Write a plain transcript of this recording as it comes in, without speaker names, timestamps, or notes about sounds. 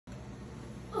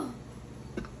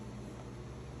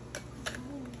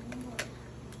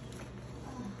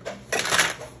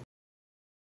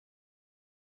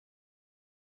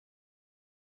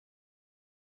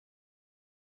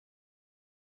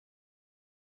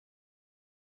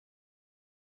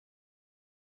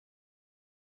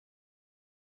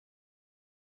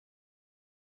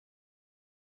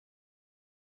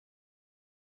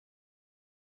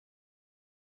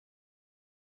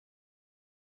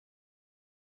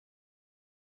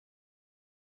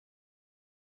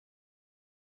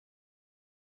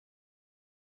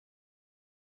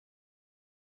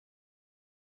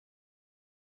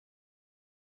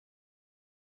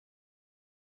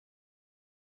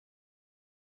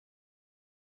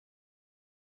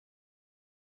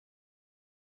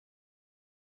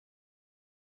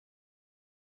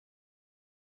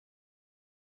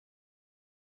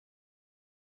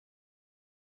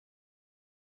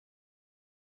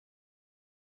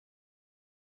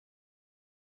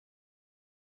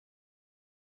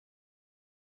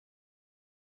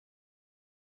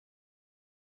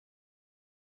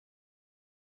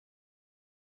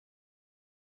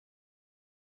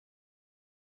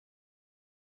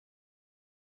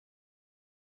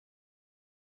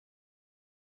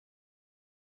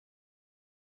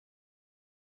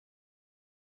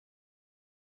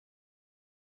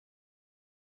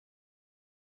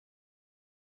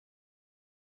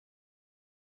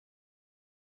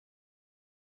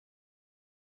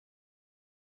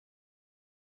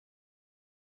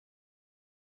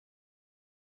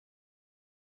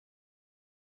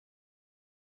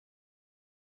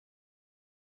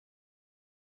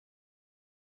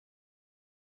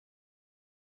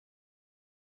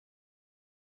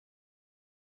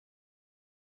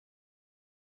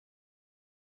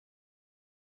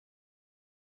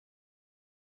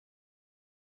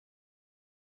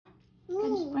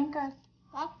Can sprinkle.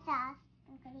 Dexa.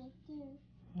 Sprinkle it too.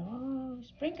 Oh,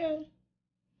 sprinkle.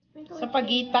 Sa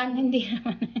pagitan, hindi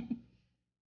naman.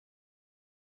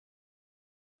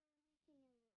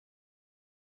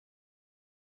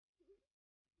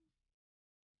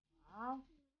 Wow.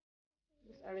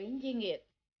 Just arranging it.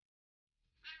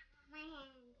 My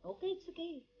hand. Okay, it's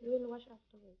okay. We will wash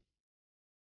afterwards.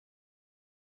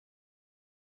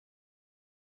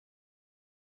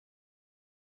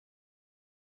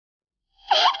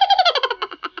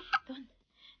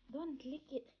 Don't lick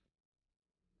it.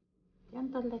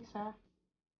 Gentle, Dexa.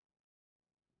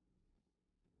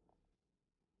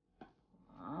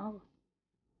 Wow.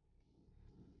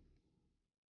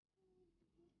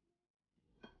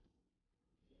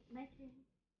 My turn.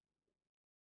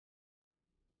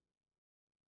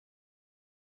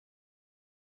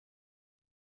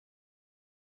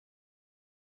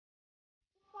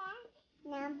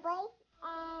 Numbers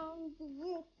and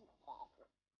beauty.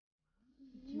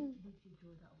 Did you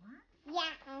do that one?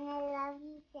 Yeah, and I love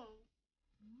you then.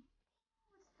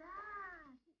 What's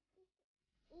that?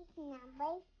 It's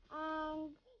numbers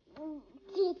and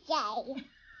teacher.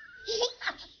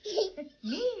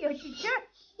 Me, your teacher?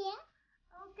 Yeah.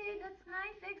 Okay, that's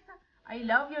nice, Dexa. I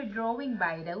love your drawing,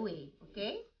 by the way.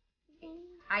 Okay?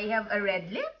 I have a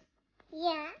red lip.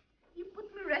 Yeah. You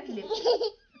put me red lip. Look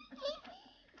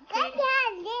at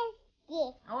this.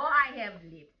 Oh, I have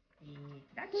lipstick.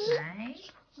 That's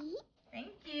nice.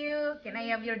 Thank you. Can I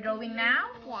have your drawing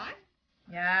now? Yeah.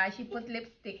 Yeah, she put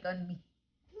lipstick on me.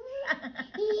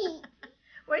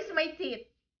 Where's my teeth?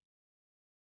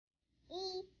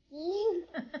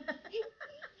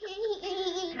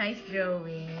 Nice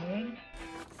drawing.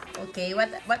 Okay,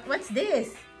 what's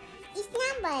this? It's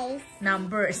numbers.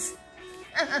 Numbers.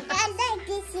 And like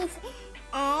this is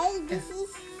A, this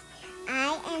is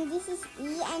I, and this is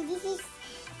E, and this is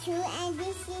 2, and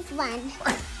this is 1.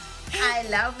 I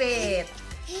love it.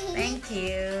 Thank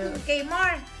you. Okay,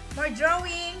 more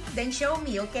drawing. Then show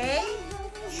me, okay?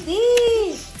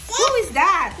 See, who is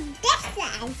that?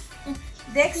 Dexa.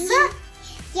 Dexa?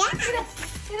 Yeah.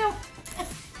 You know,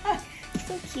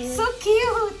 So cute. so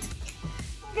cute.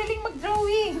 Ang galing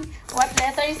mag-drawing. What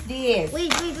letter is this?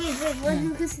 Wait.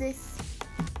 What is this?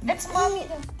 That's mommy,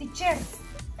 teacher.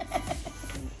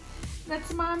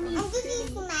 That's mommy. And this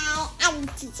is my other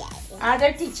teacher.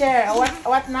 Other teacher.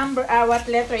 What number? What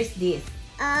letter is this?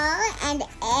 O and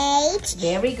H.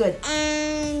 Very good.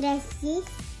 And 6.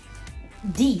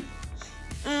 D.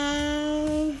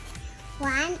 And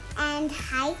 1 and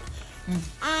height.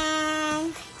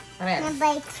 And Red.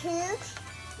 number 2.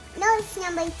 No, it's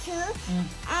number 2.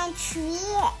 And 3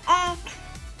 and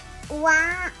 1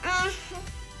 and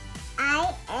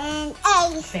I and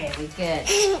A. Very good.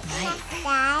 Nice.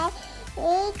 That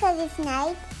because it's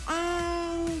nice.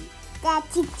 And the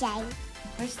teacher.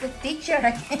 Where's the teacher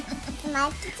again?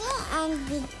 My teacher and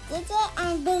big teacher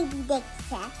and baby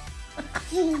Dexa.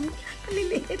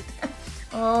 Liliit.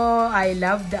 Oh, I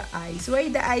love the eyes. Why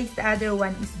the eyes? The other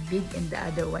one is big and the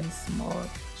other one is small.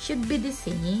 Should be the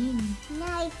same. No,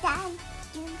 it's not.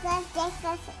 Because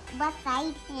Dexa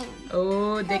beside him.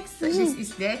 Oh, Dexa. This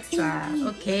is Dexa.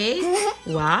 Okay.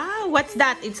 Wow. What's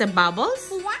that? It's a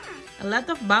bubbles? Yeah. A lot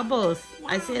of bubbles.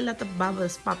 I see a lot of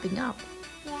bubbles popping up.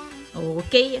 Yeah.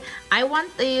 Okay. I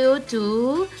want you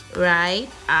to write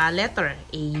a letter.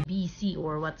 A, B, C,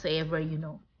 or whatsoever you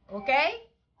know. Okay?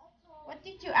 What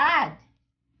did you add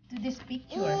to this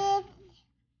picture? It's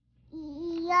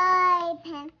your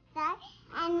pencil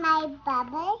and my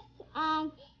bubbles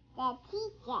and the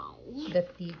teacher. The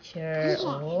teacher.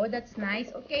 Oh, that's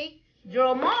nice. Okay.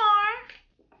 Draw more.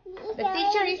 The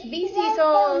teacher is busy,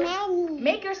 so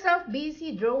make yourself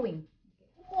busy drawing.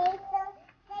 Okay, so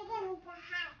second is the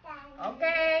hat on.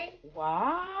 Okay.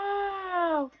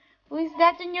 Wow. Who is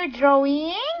that in your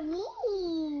drawing? Me.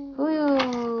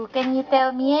 Ooh, can you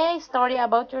tell me a story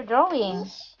about your drawing?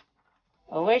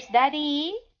 Oh, where's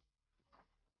Daddy?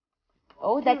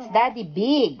 Oh, that's Daddy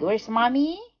big. Where's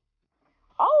Mommy?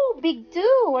 Oh, big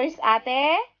too. Where's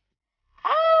Ate?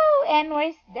 Oh, and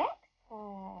where's Dexa?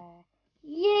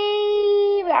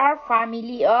 Yay! We are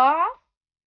family of...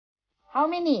 How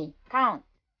many? Count.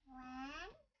 1,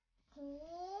 2,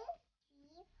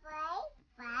 3, 4,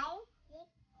 5, 6,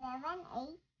 7,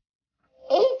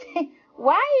 8. 8.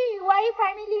 Why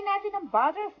family natin ng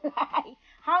butterfly?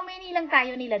 How many lang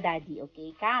tayo nila, Daddy?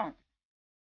 Okay, count.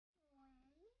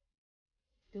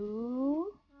 2, 1,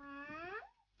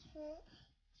 2,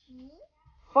 3.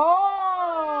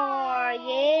 4.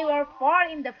 Yay, we're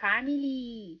 4 in the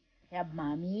family. We have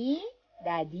Mommy,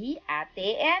 Daddy,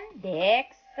 Ate, and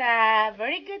Dexa.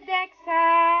 Very good,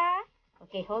 Dexa.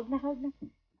 Okay, hold na.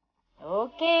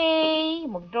 Okay,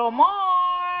 mag-draw more.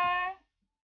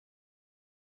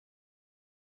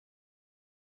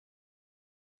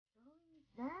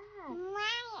 That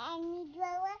Why? And we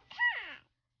draw a cat.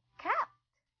 cat.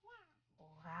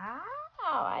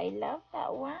 Wow, I love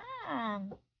that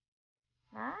one.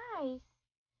 Nice.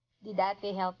 Did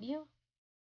Ate help you?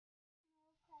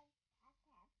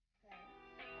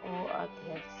 Oh,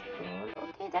 Ate at school.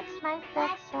 Okay, that's nice, But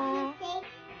Dexa. he said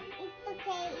it's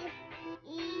okay if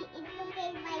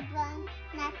my drawing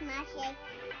not much as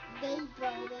they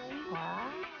drawing.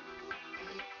 Wow.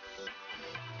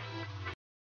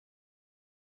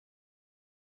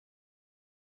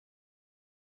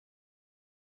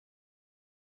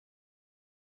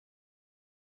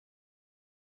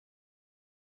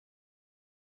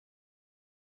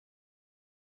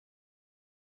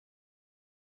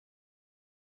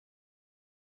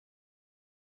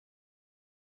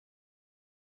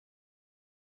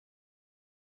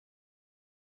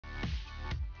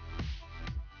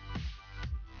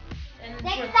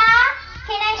 Dexa,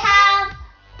 can I have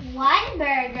one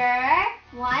burger,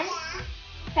 one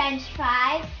French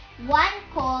fries, one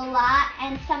cola,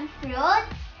 and some fruit,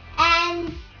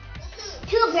 and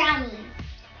 2 brownies?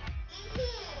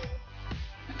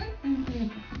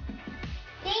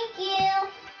 Thank you.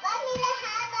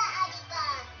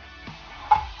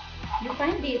 You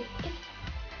find it.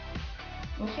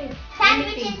 Okay. Sandwich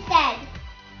Anything. instead.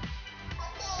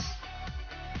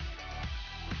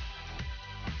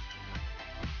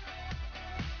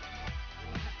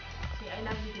 Say, I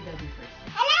love you to Daddy first.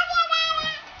 I love you,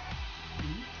 Mama.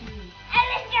 I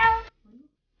miss you.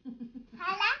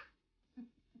 Hello?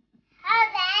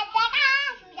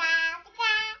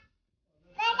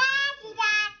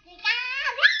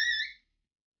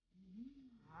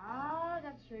 Ah,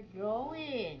 that's your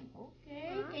drawing.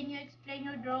 Okay. Can you explain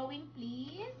your drawing,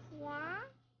 please? Yeah.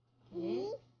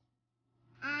 Okay.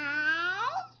 I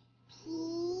P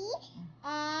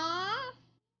S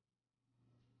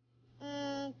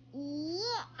and E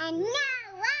and no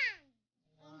one.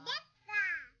 And Dexa.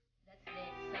 That's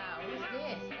Dexa. Who's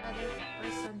this? The other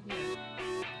person here.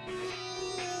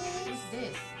 Who's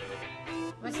this?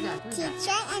 What's that? Who's that?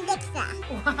 Teacher and Dexa.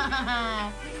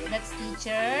 Wow. That's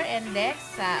teacher and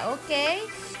Dexa. Okay.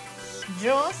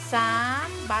 Draw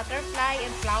some butterfly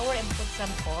and flower and put some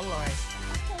colors.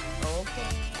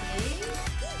 Okay.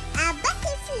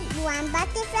 Butterfly. 1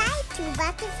 butterfly, 2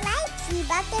 butterfly, 3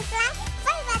 butterfly,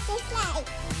 5 butterfly. Oh,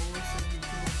 so you do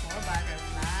 4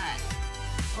 butterflies.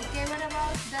 Okay, what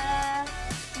about the...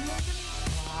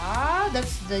 Wow,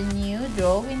 that's the new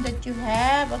drawing that you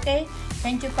have. Okay,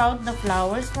 can you count the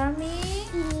flowers for me?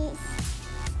 Yes.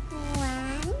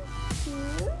 1, 2,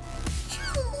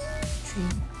 3.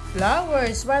 3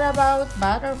 flowers. What about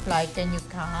butterfly? Can you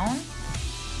count?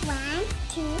 1,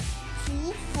 2,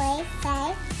 3, 4,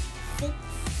 5, 6,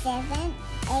 7,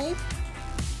 8,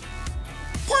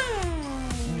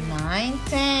 10. 9,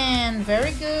 10.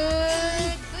 Very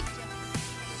good. Good job.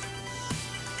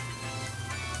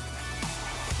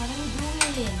 What are you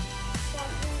doing?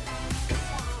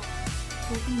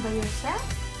 Cooking by yourself?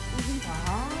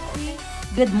 Wow.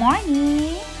 Good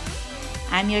morning.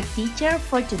 I'm your teacher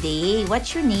for today.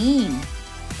 What's your name?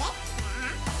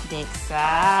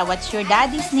 Dexa. What's your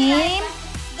daddy's name?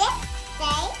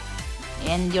 Dexa.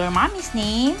 And your mommy's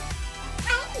name?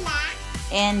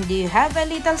 And do you have a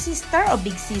little sister or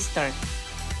big sister?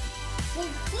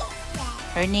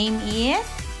 Her name is?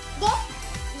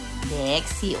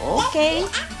 Dexy. Okay.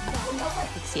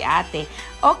 Dexy ate.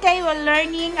 Okay, we're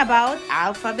learning about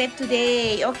alphabet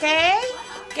today. Okay?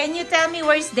 Can you tell me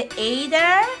where's the A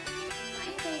there?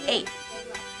 A.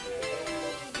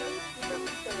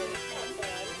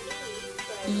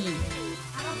 E.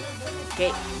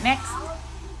 Okay, next.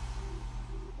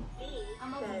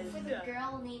 For the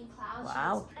girl named Cloud.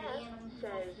 Wow.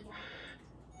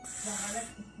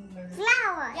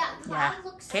 Flower. Yeah, Cloud Yeah,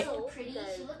 looks okay. so pretty.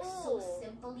 She looks so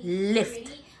simple. Lift.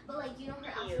 Pretty, but like you know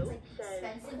her outfit's like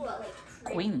expensive, but like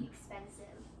pretty Queen.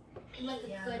 expensive. In like a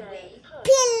good way.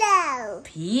 Pillow.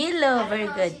 Pillow. I don't Very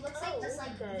know, good. She looks like just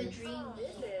like the dream.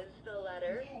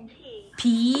 P.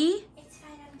 It's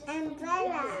fine. I'm just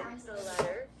Umbrella.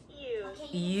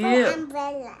 U.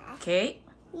 Umbrella. Okay.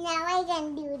 Now I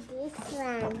can do this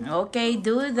one. Okay,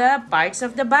 do the parts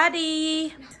of the body.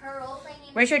 her role playing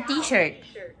name. Where's your is Cloud. t-shirt?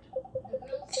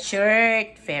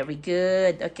 Shirt. Very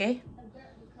good. Okay.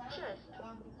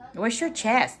 Where's your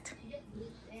chest?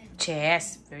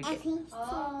 Chest. Very I good. think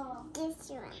Oh.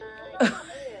 this one.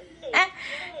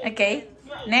 Okay.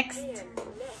 Next.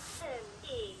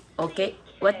 Okay.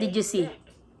 What did you see?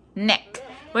 Neck.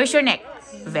 Where's your neck?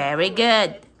 Very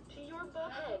good.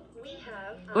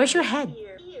 Where's your head?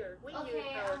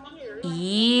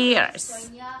 ears.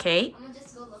 Okay. I'm gonna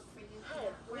just go look for you.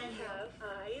 Head. We have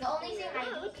eyes. The only thing I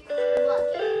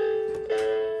mouth.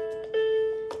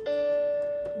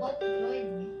 what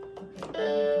good?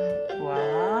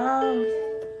 Wow.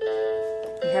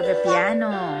 We have a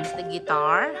piano. The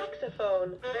guitar.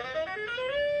 Saxophone.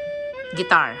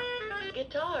 Guitar.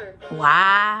 Guitar.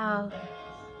 Wow.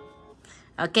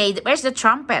 Okay, where's the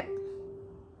trumpet?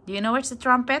 Do you know where's the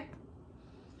trumpet?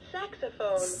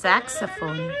 Saxophone.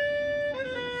 Saxophone.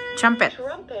 Trumpet.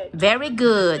 Trumpet. Very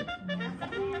good.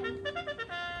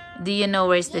 Do you know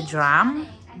where's the drum?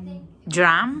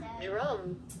 Drum.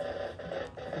 Drum.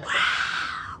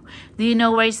 Wow. Do you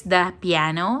know where's the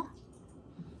piano?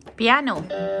 Piano.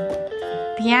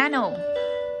 Piano.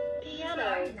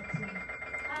 Piano.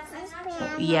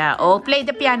 Yeah. Oh, play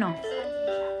the piano.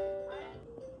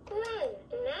 1.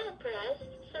 Now press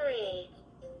 3.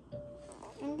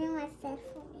 And then what's that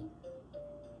for?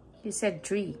 You said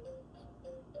 3.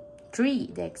 3,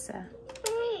 Dexa.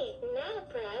 3. Now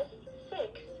press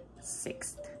 6.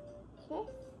 Sixth. 6.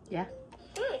 Yeah.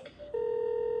 6.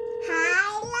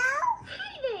 Hello?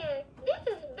 Hi there. This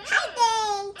is Belle. Hi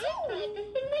there. I like to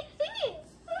sing my singing.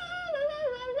 La, la, la,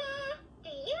 la, la. Do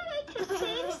you like to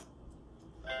sing?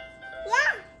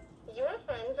 Yeah. Your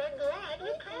friends are glad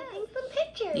we're taking some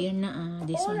pictures. Yun na,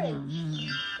 this one na. Orange.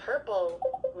 Purple.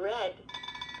 Red.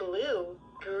 Blue.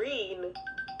 Green.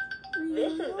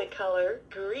 This is the color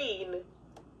green.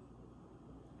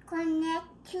 Connect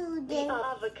to The the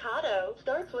avocado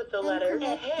starts with the letter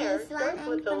connect hair, this one starts and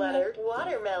with the letter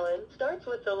watermelon, starts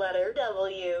with the letter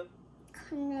W.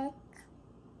 connect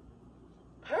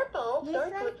Purple This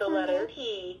starts one with the letter connect-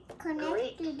 P. connect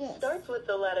Grape to this. starts with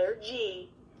the letter G.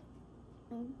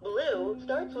 Blue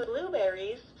starts with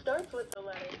blueberries, starts with the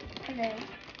letter. Hello.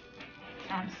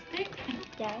 Drumstick.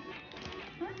 Dad.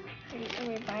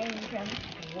 We're buying drums.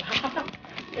 Wow.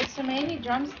 There's so many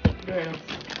drumstick girls.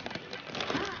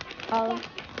 Oh.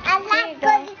 I Here like you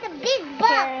because go. it's a big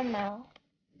box. Caramel.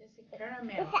 There's a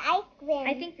caramel. It's ice cream.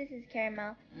 I think this is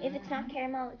caramel. If it's not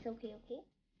caramel, it's okay, okay?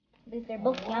 Because they're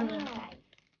both yummy inside.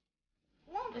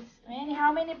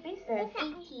 How many pieces? 18,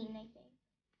 I think.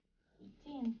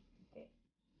 18.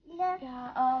 Look.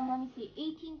 Yeah, let me see.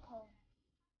 18 colors.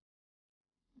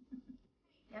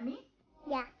 Yummy?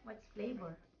 Yeah. What's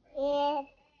flavor?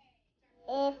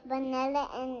 It's vanilla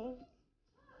and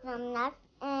some nuts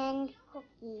and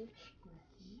cookies.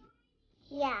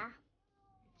 Yeah.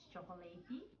 It's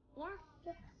chocolatey. Yeah.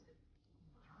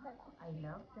 I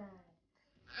love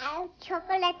that.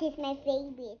 Chocolate is my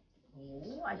favorite.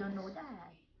 Oh, I don't know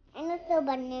that. And also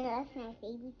vanilla is my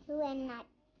favorite too, and nuts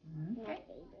is my Okay,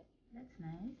 favorite. that's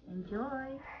nice.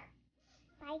 Enjoy.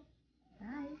 Bye.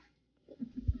 Bye.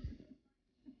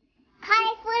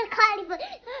 Colorful, colorful.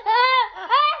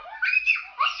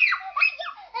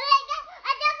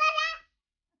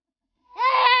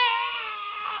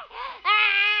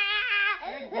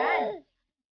 You're done.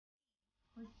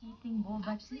 Who's eating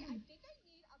boba tea?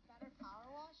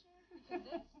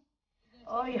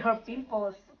 Oh, your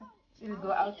pimples will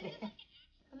go out there.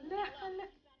 Hala, hala.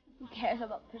 Who cares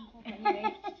about pimples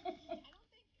anyway?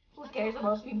 Who cares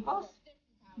about pimples?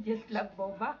 Just love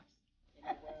boba.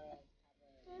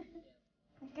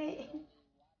 Okay.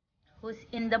 Who's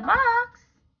in the box?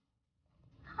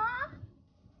 Huh?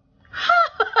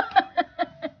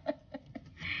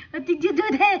 What did you do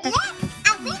there?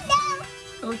 A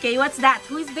window. Okay, what's that?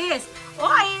 Who is this? Oh,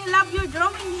 I love your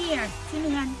drawing here. Sino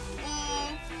yan?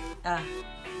 Ah,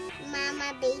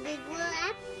 Mama, baby grew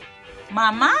up,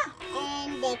 Mama?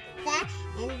 and Dexa,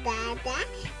 and Dada.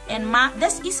 And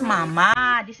this is Mama.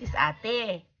 This is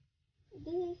Ate.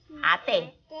 This is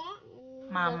Ate.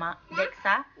 Mama.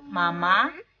 Dexa. Mama.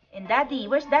 And Daddy.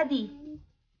 Where's Daddy?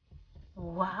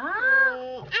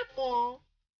 Wow. Ate.